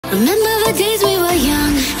Remember the days we were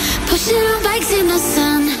young, pushing our bikes in the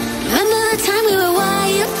sun. Remember the time we were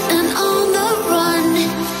wild and on the run.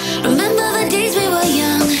 Remember the days we were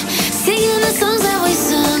young, singing the songs that we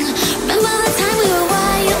sung. Remember the time we were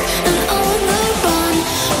wild and on the run.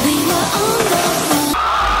 We were on the run.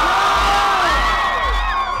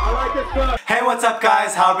 I like this one. Hey, what's up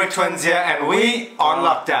guys? Haubrich Twins here and we on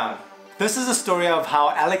lockdown. This is a story of how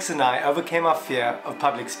Alex and I overcame our fear of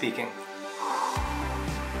public speaking.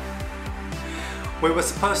 We were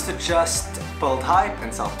supposed to just build hype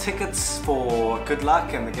and sell tickets for Good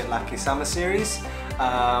Luck and the Get Lucky Summer Series,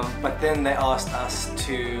 but then they asked us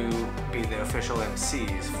to be the official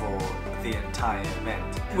MCs for the entire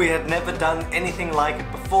event. We had never done anything like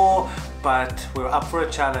it before, but we were up for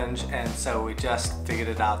a challenge, and so we just figured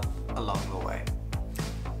it out along the way.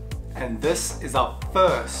 And this is our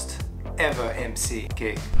first ever MC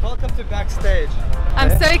gig. Welcome to backstage.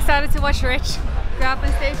 I'm so excited to watch Rich go up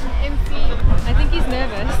on stage and MC. I think he's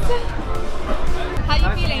nervous. How are you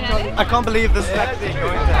feeling, Alex? I can't believe this is actually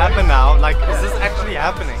going to happen now. Like, is this actually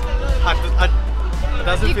happening? It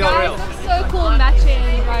doesn't feel real. You guys look so cool matching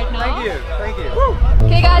right now. Thank you, thank you.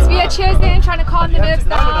 Okay guys, we are cheers then, trying to calm the nerves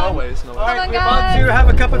down. Always. Alright, we're about to have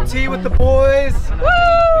a cup of tea with the boys.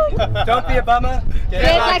 Woo! Don't be a bummer.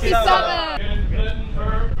 Get lucky summer.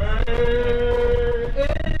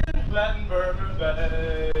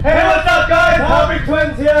 Hey, what's up guys? Haubrich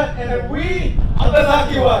Twins here and we are the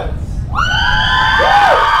lucky ones.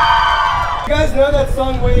 You guys know that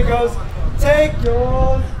song where he goes, take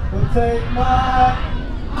yours, we'll take mine.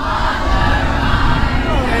 Oh,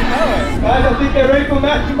 they know it. Guys, I think they're ready for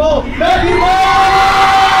Matthew Ball. Matthew Ball!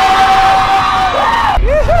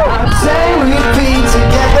 I say we'll be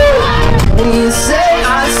together, and you say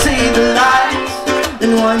I see the light,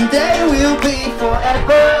 and one day we'll be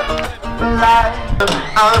forever alive.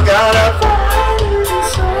 I'm gonna find you,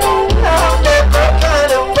 so I'll never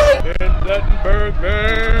get away. In Plattenberg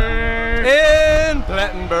Bay. In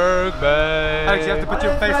Plattenberg Bay. Alex, you have to put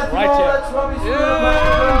your face right here.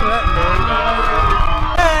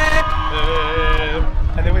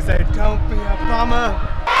 And then we say, don't be a bummer.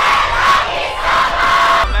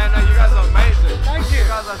 Man, you guys are amazing. Thank you. You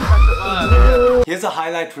guys are such a fun. Here's a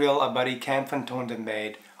highlight reel our buddy Cam van Toornden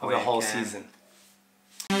made of the whole season.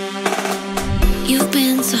 You've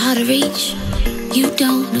been so hard to reach. You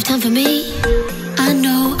don't have time for me. I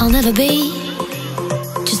know I'll never be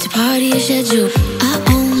just a part of your schedule. I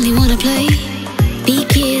only wanna play, be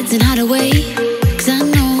kids and hide away, 'cause I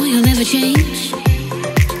know you'll never change.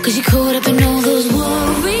 'Cause you're caught up in all those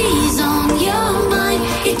worries on your mind.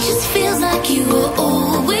 It just feels like you were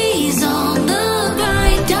always on the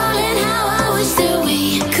grind. Darling, how I wish that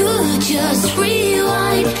we could just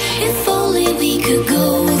rewind. If only we could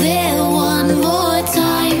go there one more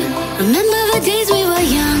time. Remember the days we were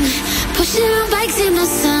young, pushing our bikes in the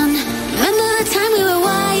sun. Remember the time we were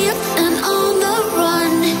wild and on the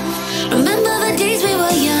run. Remember the days we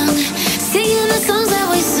were young, singing the songs that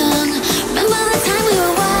we sung. Remember the time we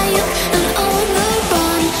were wild and on the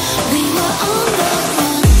run.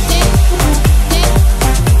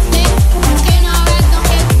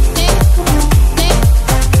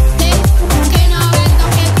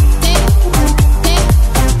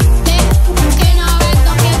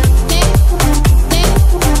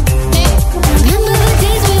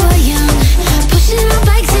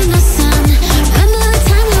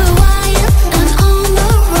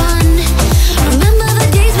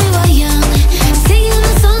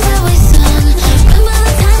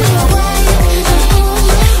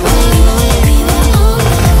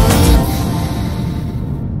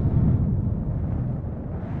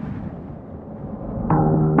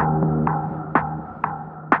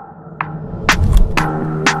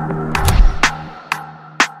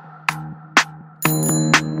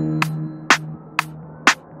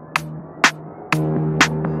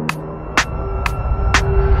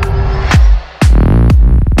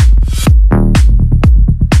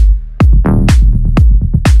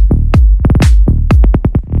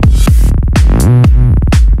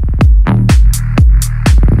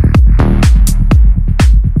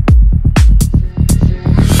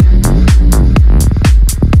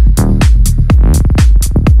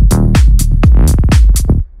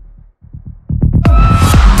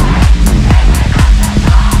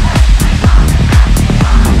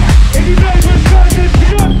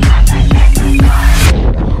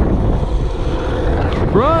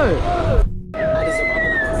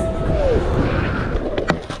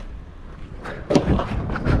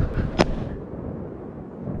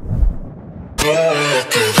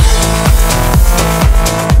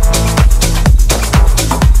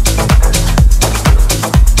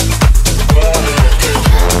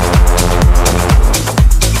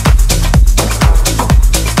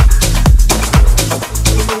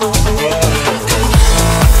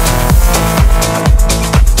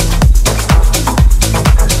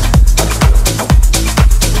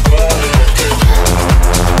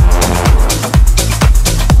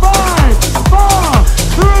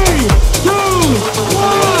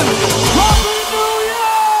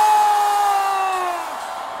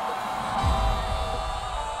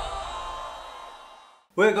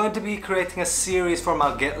 We're going to be creating a series from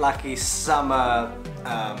our Get Lucky summer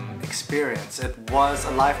experience. It was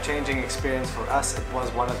a life-changing experience for us. It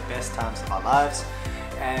was one of the best times of our lives.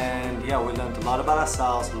 And yeah, we learned a lot about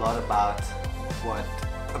ourselves, a lot about what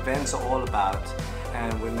events are all about.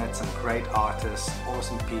 And we met some great artists,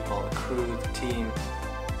 awesome people, the crew, the team,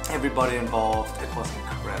 everybody involved. It was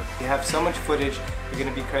incredible. We have so much footage. We're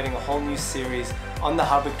going to be creating a whole new series on the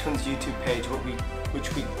Haubrich Twins YouTube page,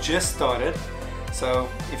 which we just started. So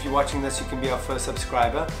if you're watching this, you can be our first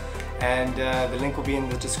subscriber, and the link will be in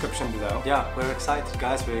the description below. Yeah, we're excited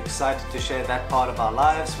guys, we're excited to share that part of our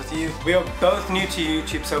lives with you. We are both new to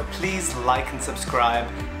YouTube, so please like and subscribe,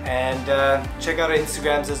 and check out our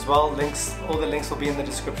Instagrams as well. All the links will be in the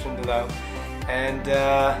description below. And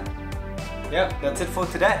yeah, that's it for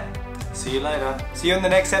today. See you later. See you in the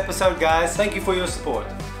next episode guys. Thank you for your support.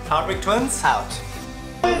 Haubrich Twins out.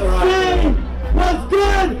 What's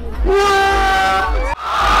good?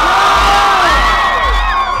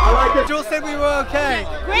 I like it. Jules said we were okay.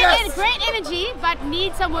 Great energy, but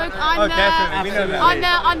need some work on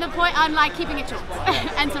like keeping it short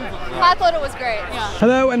and simple. I thought it was great. Yeah.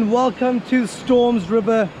 Hello and welcome to Storms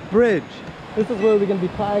River Bridge. This is where we're going to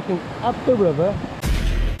be kayaking up the river.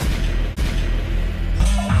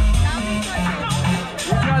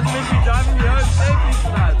 You guys may be driving me home safely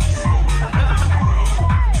tonight.